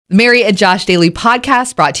Mary and Josh Daily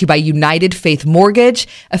Podcast brought to you by United Faith Mortgage,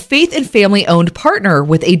 a faith and family-owned partner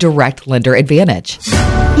with a direct lender advantage.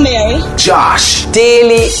 Mary. Josh.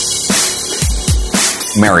 Daily.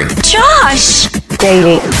 Mary. Josh.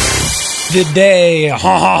 Daily. The day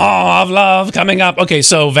of love coming up. Okay,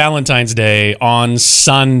 so Valentine's Day on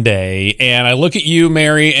Sunday, and I look at you,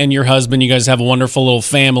 Mary, and your husband. You guys have a wonderful little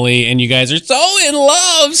family, and you guys are so in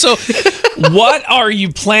love. So, what are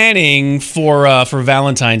you planning for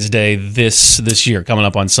Valentine's Day this year coming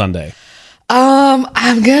up on Sunday? I'm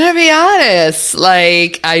gonna be honest.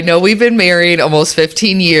 Like, I know we've been married almost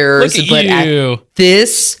 15 years, Look at but you. at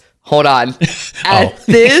this, hold on, at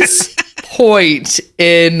this point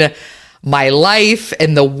in my life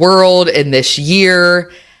and the world in this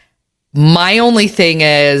year, my only thing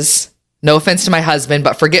is, no offense to my husband,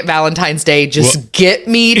 but forget Valentine's Day. Just get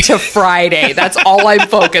me to Friday. That's all I'm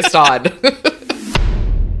focused on.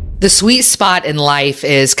 The sweet spot in life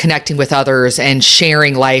is connecting with others and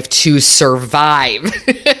sharing life to survive.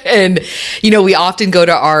 And, we often go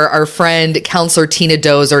to our friend, counselor Tina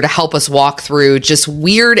Dozer, to help us walk through just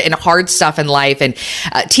weird and hard stuff in life. And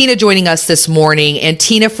Tina joining us this morning. And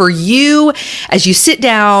Tina, for you, as you sit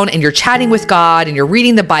down and you're chatting with God and you're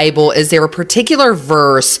reading the Bible, is there a particular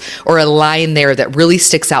verse or a line there that really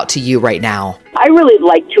sticks out to you right now? I really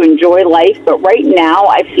like to enjoy life, but right now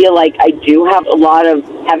I feel like I do have a lot of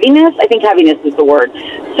heaviness. I think heaviness is the word.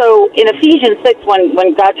 So in Ephesians 6,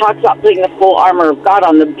 when God talks about putting the full armor of God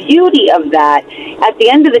on, the beauty of that, at the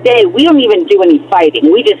end of the day, we don't even do any fighting.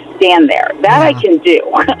 We just stand there. That I can do.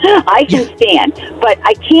 I can stand. But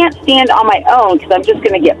I can't stand on my own because I'm just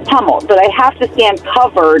going to get pummeled. But I have to stand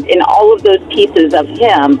covered in all of those pieces of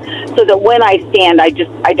Him so that when I stand, I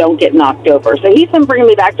don't get knocked over. So He's been bringing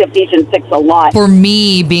me back to Ephesians 6 a lot. For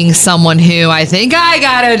me, being someone who I think I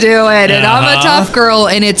gotta do it, and I'm a tough girl,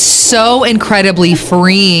 and it's so incredibly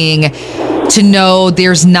freeing to know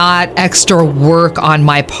there's not extra work on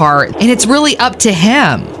my part, and it's really up to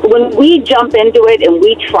Him. When we jump into it and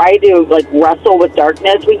we try to wrestle with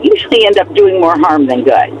darkness, we usually end up doing more harm than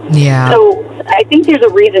good. Yeah. So I think there's a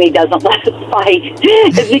reason He doesn't let us fight.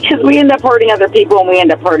 It's because we end up hurting other people and we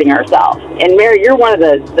end up hurting ourselves. And Mary, you're one of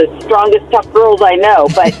the strongest, tough girls I know.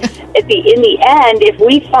 But in the end, if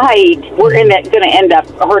we fight, we're going to end up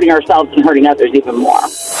hurting ourselves and hurting others even more.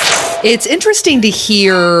 It's interesting to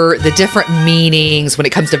hear the different meanings when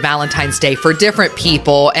it comes to Valentine's Day for different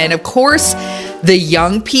people. And of course, the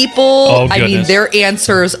young people, their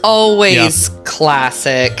answers always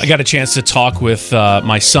classic. I got a chance to talk with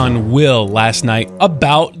my son, Will, last night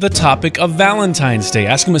about the topic of Valentine's Day.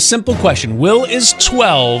 Ask him a simple question. Will is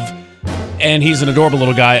 12, and he's an adorable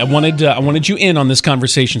little guy. I wanted you in on this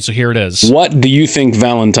conversation, so here it is. What do you think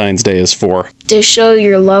Valentine's Day is for? To show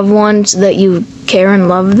your loved ones that you care and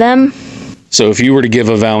love them. So if you were to give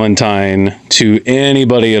a Valentine to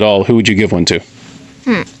anybody at all, who would you give one to?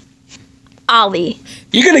 Ollie.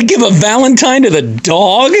 You're going to give a Valentine to the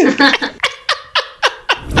dog?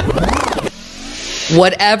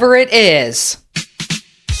 Whatever it is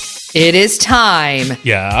time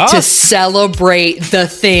to celebrate the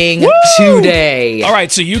thing today. All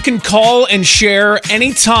right, so you can call and share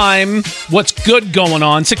anytime what's good going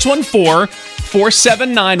on.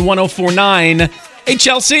 614-479-1049. Hey,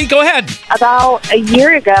 Chelsea, go ahead. About a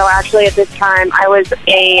year ago, actually, at this time, I was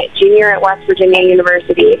a junior at West Virginia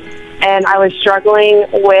University, and I was struggling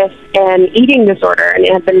with an eating disorder, and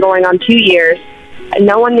it had been going on 2 years.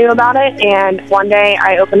 No one knew about it, and one day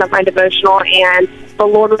I opened up my devotional, and the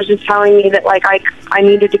Lord was just telling me that, I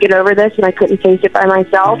needed to get over this, and I couldn't face it by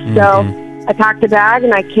myself. So I packed a bag,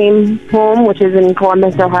 and I came home, which is in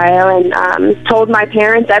Columbus, Ohio, and told my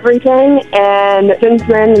parents everything. And since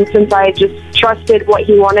then, and since I just trusted what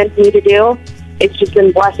He wanted me to do, it's just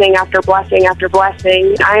been blessing after blessing after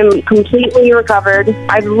blessing. I'm completely recovered.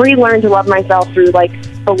 I've relearned to love myself through,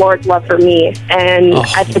 the Lord's love for me. And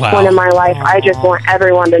at this point in my life, I just want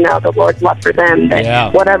everyone to know the Lord's love for them.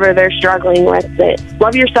 That whatever they're struggling with, that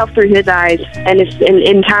love yourself through His eyes. And if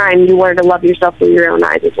in time, you learn to love yourself through your own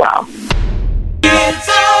eyes as well.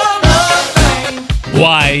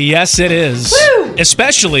 Why, yes, it is. Woo!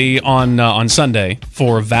 Especially on Sunday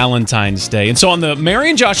for Valentine's Day. And so on the Mary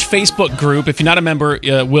and Josh Facebook group, if you're not a member,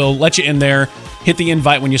 we'll let you in there. Hit the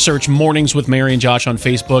invite when you search Mornings with Mary and Josh on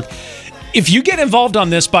Facebook. If you get involved on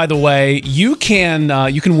this, by the way, you can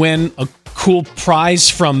win a cool prize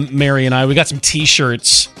from Mary and I. We got some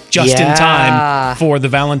T-shirts just in time for the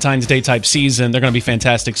Valentine's Day type season. They're going to be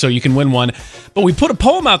fantastic, so you can win one. But we put a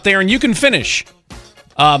poem out there, and you can finish.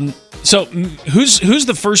 So who's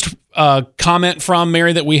the first comment from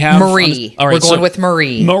Mary that we have? Marie. All right, We're going with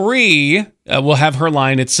Marie. Marie, we'll have her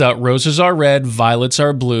line. It's roses are red, violets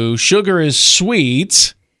are blue, sugar is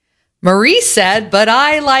sweet. Marie said, but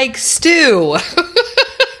I like stew.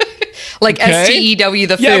 Like STEW,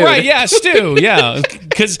 the food. Yeah, right. Yeah, stew. Yeah,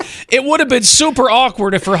 because it would have been super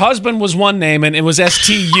awkward if her husband was one name and it was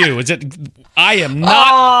STU. Is it? I am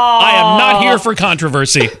not here for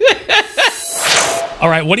controversy. All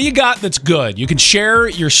right, what do you got that's good? You can share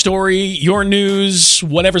your story, your news,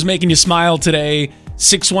 whatever's making you smile today.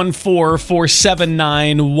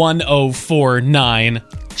 614-479-1049.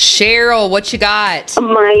 Cheryl, what you got?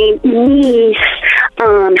 My niece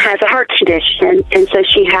has a heart condition, and so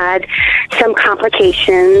she had some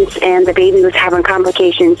complications, and the baby was having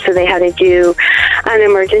complications, so they had to do an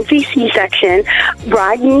emergency C-section.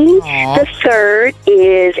 Rodney the third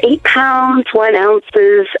is 8 pounds, 1 ounce,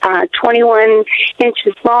 21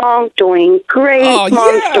 inches long, doing great.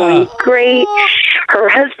 Mom's doing great. Her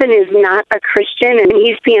husband is not a Christian, and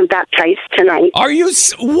he's being baptized tonight. Are you?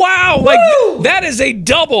 Wow! Woo! Like that is a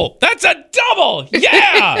double. That's a double.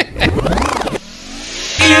 Yeah.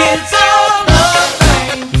 It's all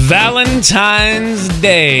Valentine's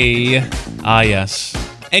Day. Ah, yes.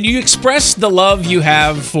 And you express the love you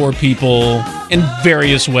have for people in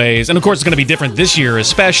various ways. And of course, it's going to be different this year,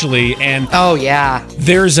 especially. And oh, yeah.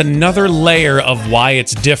 There's another layer of why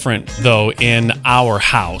it's different, though, in our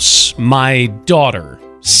house. My daughter,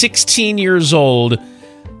 16 years old,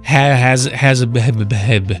 has a boyfriend.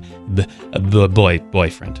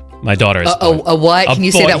 My daughter is a what? Can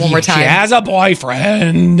you say that one more time? She has a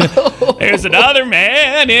boyfriend. There's another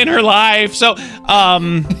man in her life. So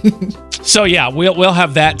yeah, we'll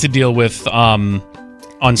have that to deal with on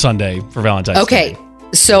Sunday for Valentine's Day. Okay.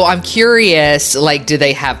 So I'm curious, like, do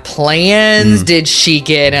they have plans? Did she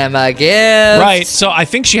get him a gift? Right. So I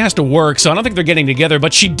think she has to work, so I don't think they're getting together,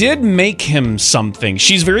 but she did make him something.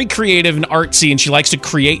 She's very creative and artsy, and she likes to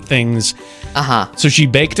create things. Uh-huh. So she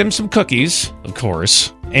baked him some cookies, of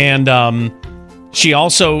course, and she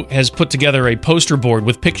also has put together a poster board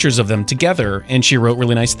with pictures of them together, and she wrote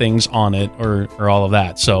really nice things on it, or all of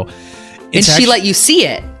that. So, and she let you see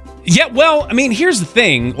it? Yeah, well, I mean, here's the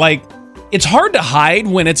thing, like, it's hard to hide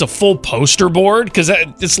when it's a full poster board because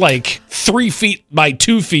it's like 3 feet by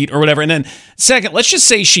 2 feet or whatever. And then second, let's just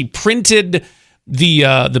say she printed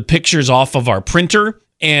the pictures off of our printer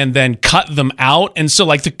and then cut them out. And so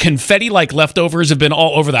like the confetti like leftovers have been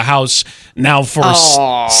all over the house now for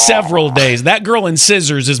several days. That girl in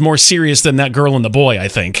scissors is more serious than that girl in the boy, I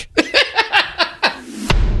think.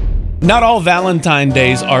 Not all Valentine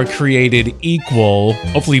days are created equal.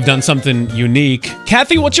 Hopefully you've done something unique.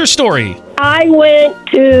 Kathy, what's your story? I went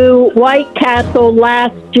to White Castle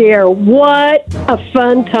last year. What a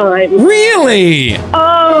fun time. Really?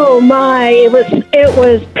 Oh my, it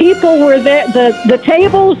was people were there. The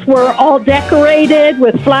tables were all decorated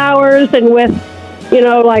with flowers and with,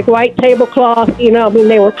 like white tablecloth, I mean,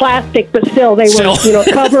 they were plastic, but still they were,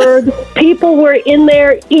 covered. People were in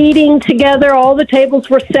there eating together. All the tables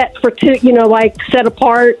were set for two, set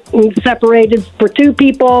apart and separated for two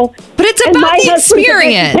people. But it's about the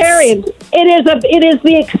experience. It is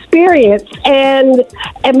the experience. And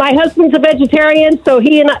my husband's a vegetarian, so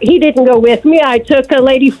he didn't go with me. I took a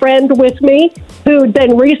lady friend with me who'd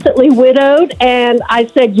been recently widowed, and I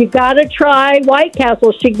said, you got to try White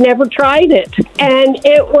Castle. She'd never tried it. And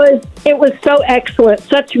it was so excellent.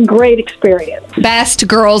 Such a great experience. Best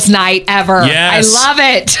girls' night ever. Yes. I love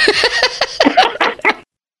it.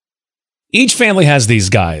 Each family has these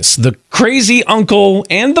guys, the crazy uncle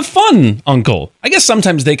and the fun uncle. I guess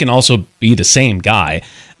sometimes they can also be the same guy.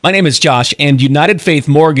 My name is Josh, and United Faith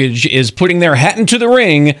Mortgage is putting their hat into the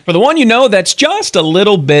ring for the one that's just a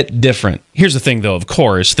little bit different. Here's the thing, though, of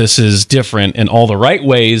course, this is different in all the right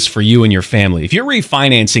ways for you and your family. If you're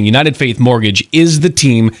refinancing, United Faith Mortgage is the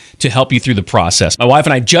team to help you through the process. My wife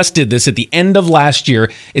and I just did this at the end of last year.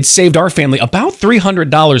 It saved our family about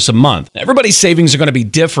 $300 a month. Everybody's savings are going to be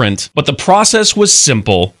different, but the process was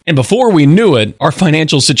simple. And before we knew it, our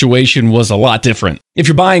financial situation was a lot different. If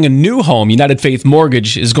you're buying a new home, United Faith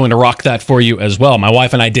Mortgage is going to rock that for you as well. My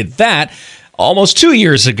wife and I did that almost 2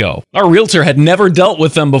 years ago. Our realtor had never dealt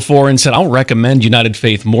with them before and said, I'll recommend United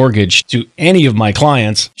Faith Mortgage to any of my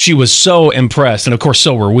clients. She was so impressed, and of course,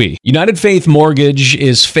 so were we. United Faith Mortgage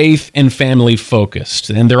is faith and family focused,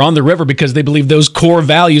 and they're on the river because they believe those core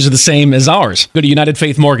values are the same as ours. Go to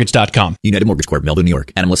UnitedFaithMortgage.com. United Mortgage Corp, Melville, New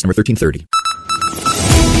York. NMLS number 1330.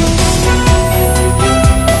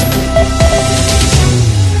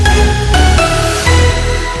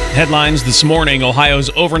 Headlines this morning: Ohio's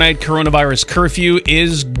overnight coronavirus curfew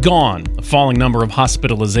is gone. A falling number of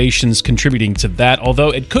hospitalizations contributing to that, although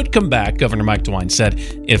it could come back, Governor Mike DeWine said,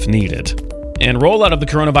 if needed. And rollout of the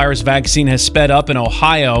coronavirus vaccine has sped up in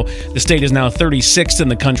Ohio. The state is now 36th in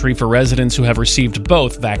the country for residents who have received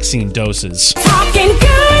both vaccine doses.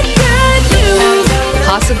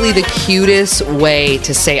 Possibly the cutest way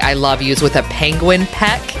to say I love you is with a penguin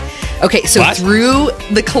peck. Okay, so through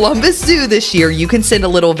the Columbus Zoo this year, you can send a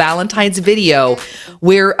little Valentine's video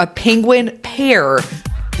where a penguin pair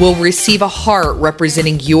will receive a heart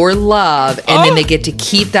representing your love, and then they get to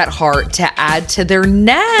keep that heart to add to their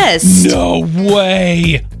nest. No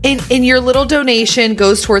way. And your little donation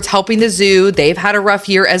goes towards helping the zoo. They've had a rough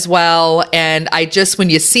year as well, and when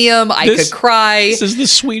you see them, I could cry. This is the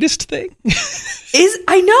sweetest thing.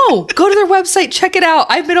 I know. Go to their website, check it out.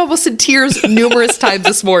 I've been almost in tears numerous times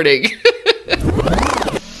this morning.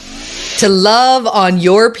 To love on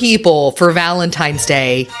your people for Valentine's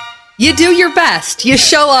Day, you do your best. You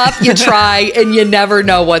show up, you try, and you never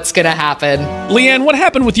know what's going to happen. Leanne, what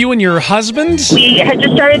happened with you and your husband? We had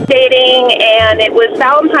just started dating, and it was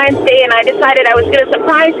Valentine's Day, and I decided I was going to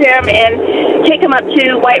surprise him and take him up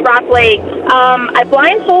to White Rock Lake. I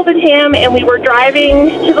blindfolded him, and we were driving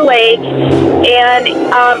to the lake, and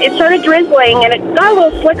it started drizzling, and it got a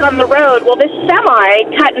little slick on the road. Well, this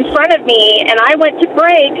semi cut in front of me, and I went to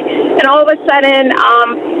brake, and all of a sudden,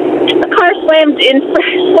 the car slammed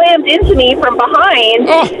into me from behind,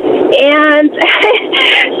 and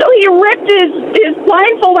so he ripped his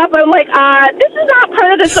blindfold up. I'm like, this is not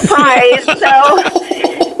part of the surprise. So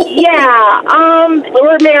yeah,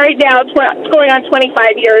 we're married now. It's going on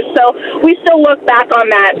 25 years, so we still look back on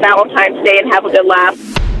that Valentine's Day and have a good laugh.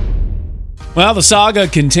 Well, the saga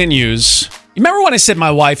continues. You remember when I said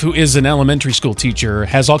my wife, who is an elementary school teacher,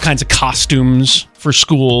 has all kinds of costumes for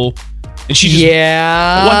school? And she just, one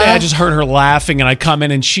day I just heard her laughing, and I come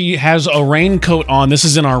in and she has a raincoat on. This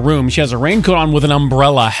is in our room. She has a raincoat on with an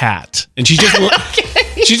umbrella hat. And she's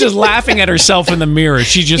just laughing at herself in the mirror.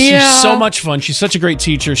 She's so much fun. She's such a great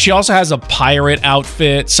teacher. She also has a pirate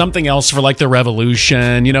outfit, something else for like the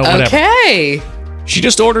Revolution, whatever. Okay. She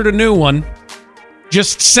just ordered a new one.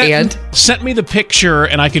 Just sent me the picture,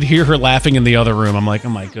 and I could hear her laughing in the other room. I'm like, oh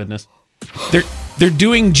my goodness. They're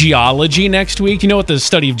doing geology next week. You know what the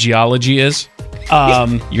study of geology is?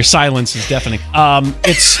 Your silence is deafening.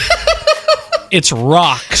 It's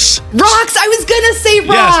rocks. Rocks! I was gonna say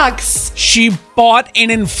rocks! Yes. She bought an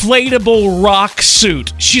inflatable rock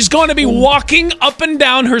suit. She's going to be walking up and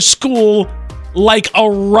down her school like a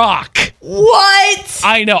rock. What?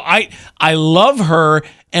 I know. I love her,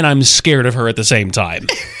 and I'm scared of her at the same time.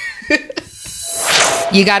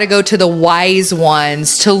 You got to go to the wise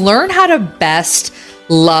ones to learn how to best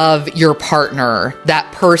love your partner,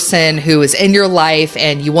 that person who is in your life,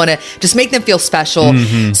 and you want to just make them feel special.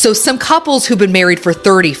 Mm-hmm. So some couples who've been married for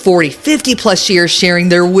 30, 40, 50 plus years sharing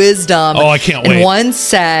their wisdom. Oh, I can't wait.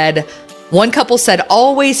 And one couple said,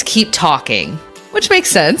 always keep talking, which makes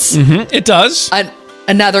sense. Mm-hmm. It does.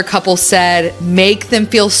 Another couple said, make them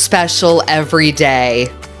feel special every day.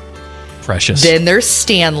 Precious. Then there's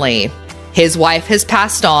Stanley. His wife has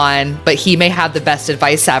passed on, but he may have the best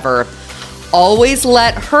advice ever. Always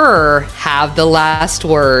let her have the last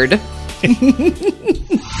word.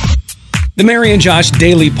 The Mary and Josh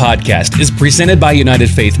Daily Podcast is presented by United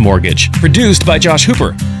Faith Mortgage, produced by Josh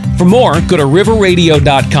Hooper. For more, go to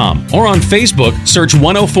riverradio.com or on Facebook, search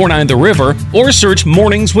 1049 The River or search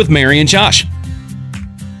Mornings with Mary and Josh.